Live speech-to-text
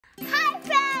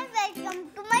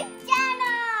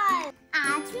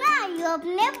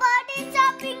अपने birthday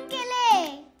shopping के लिए।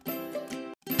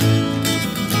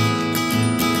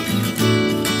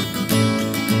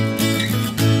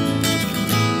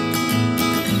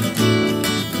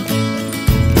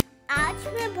 आज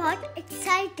मैं बहुत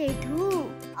एक्साइटेड हूँ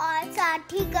और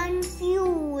साथ ही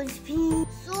कंफ्यूज भी।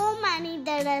 So many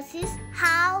dresses,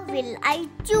 how will I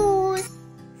choose?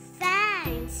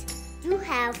 Fans, you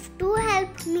have to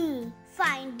help me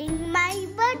finding my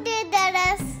birthday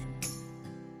dress.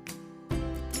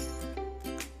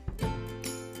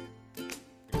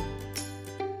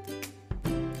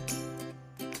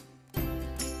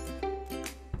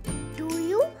 Do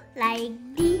you like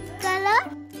the color?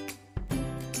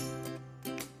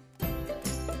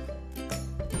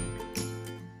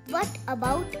 What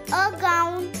about a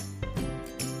gown?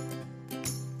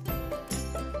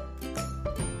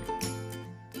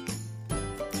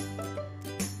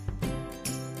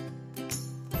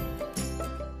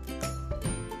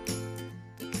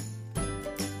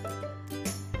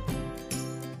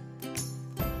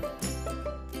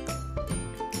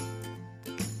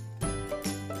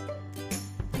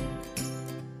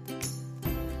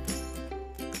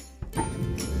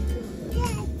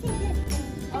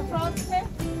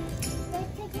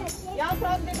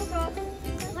 Frock देखो, फ्रॉक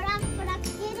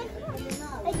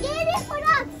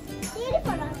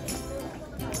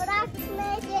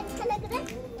में ये अच्छा लग रहा है।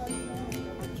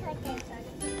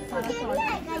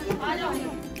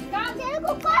 तेरे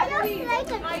को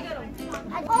ट्राई करो।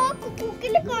 और कुकू के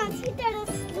लिए कौन सी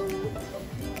ड्रेस लूं?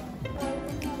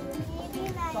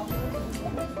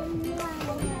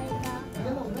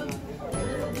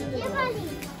 ये वाली।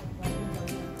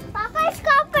 पापा इसको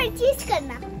आप परचेज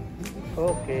करना।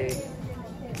 ओके।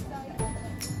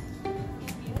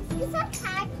 इसके साथ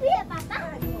हैट भी है पापा,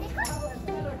 देखो।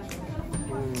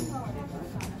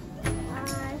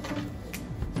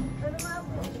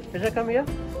 Is it come here?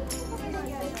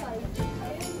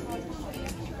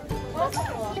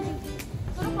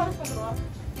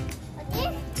 Okay,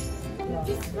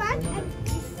 this one and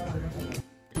this one.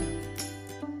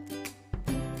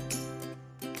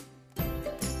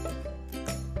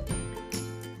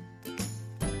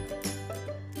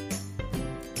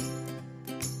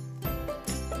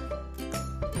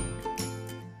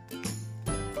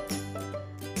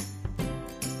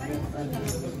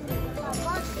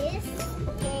 What is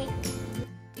cake?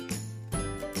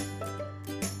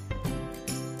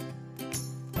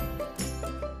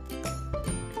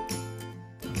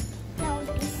 Now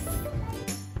this.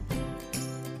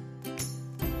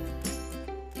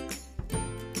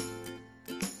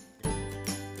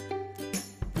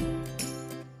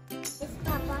 Yes,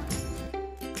 Papa.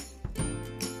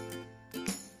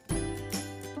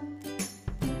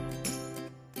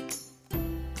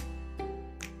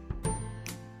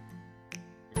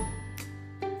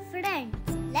 Friends,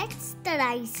 let's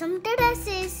try some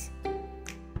dresses.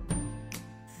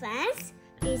 Fans,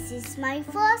 this is my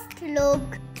first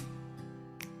look.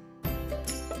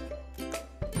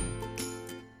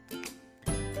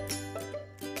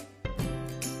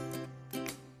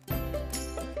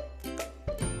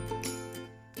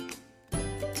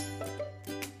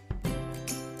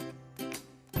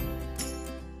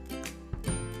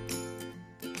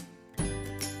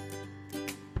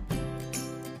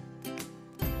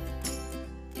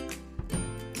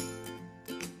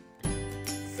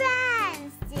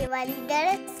 ये वाली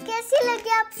dress कैसी लगी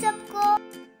आप सबको?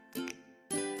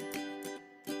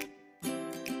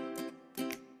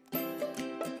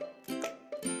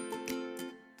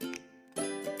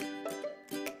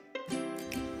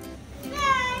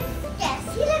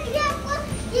 कैसी लगी आपको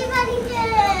ये वाली ड्रेस?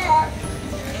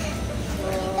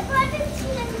 ये तो बहुत अच्छी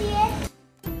लग रही है।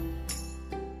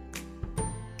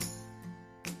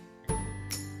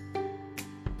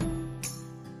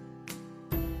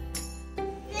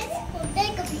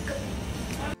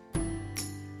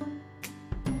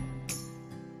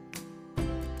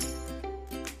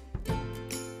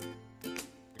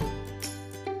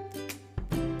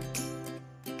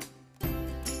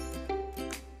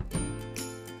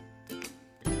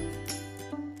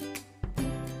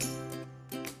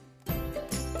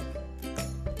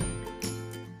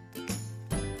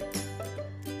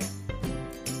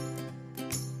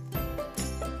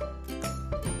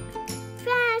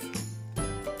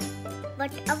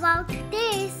 What about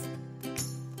this?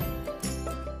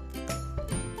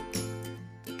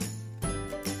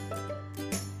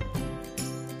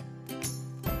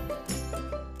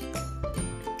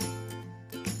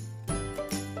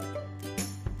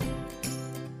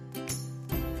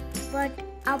 What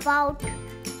about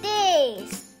this?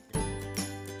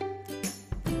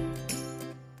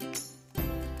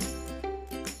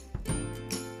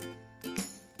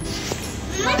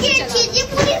 ये चीजें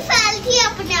पूरी फैलती है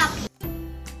अपने आप।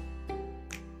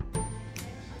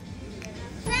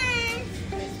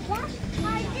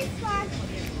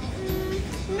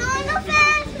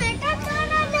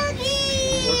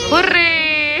 हुर्रे!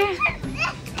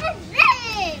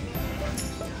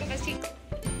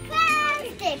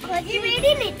 देखो जी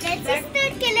मेरी लिटिल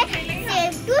सिस्टर के लिए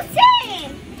सेम टू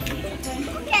सेम।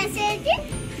 कैसे है जी?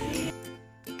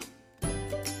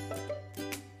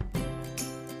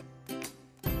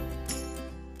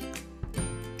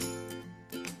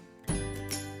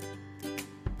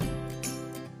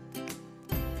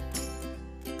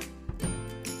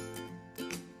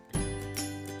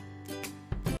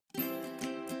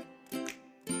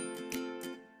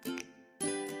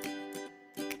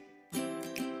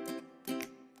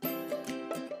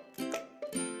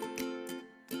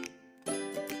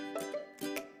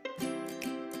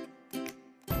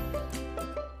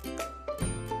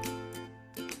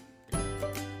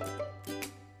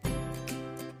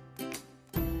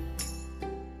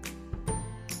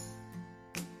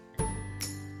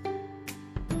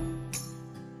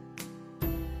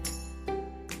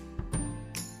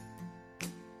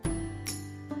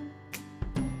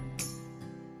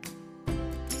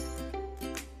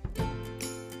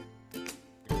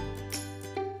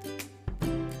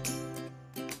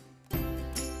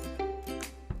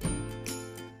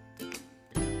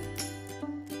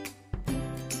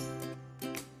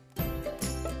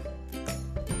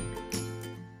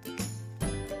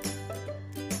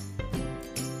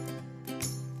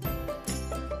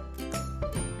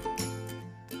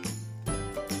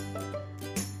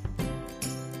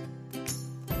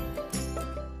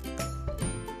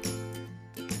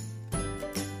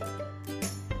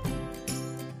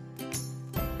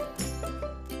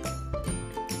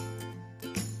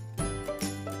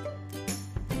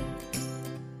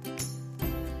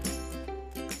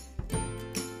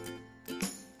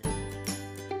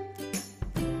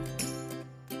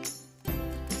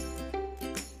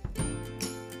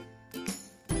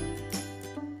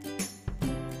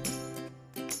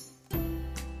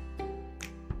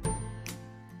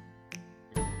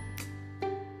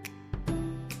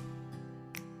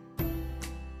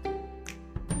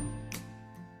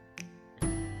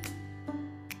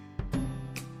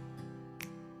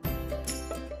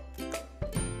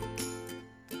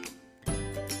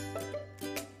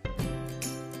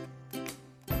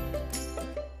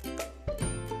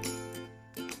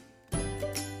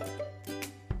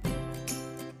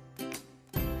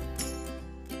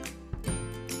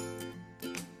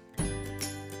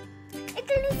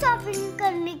 इतनी शॉपिंग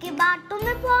करने के बाद तो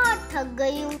मैं बहुत थक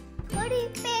गई हूँ। थोड़ी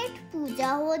पेट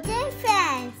पूजा हो जाए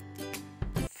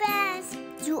fans,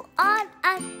 you all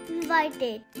are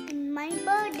invited in my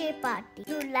birthday party.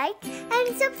 So like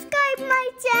and subscribe my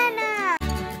channel.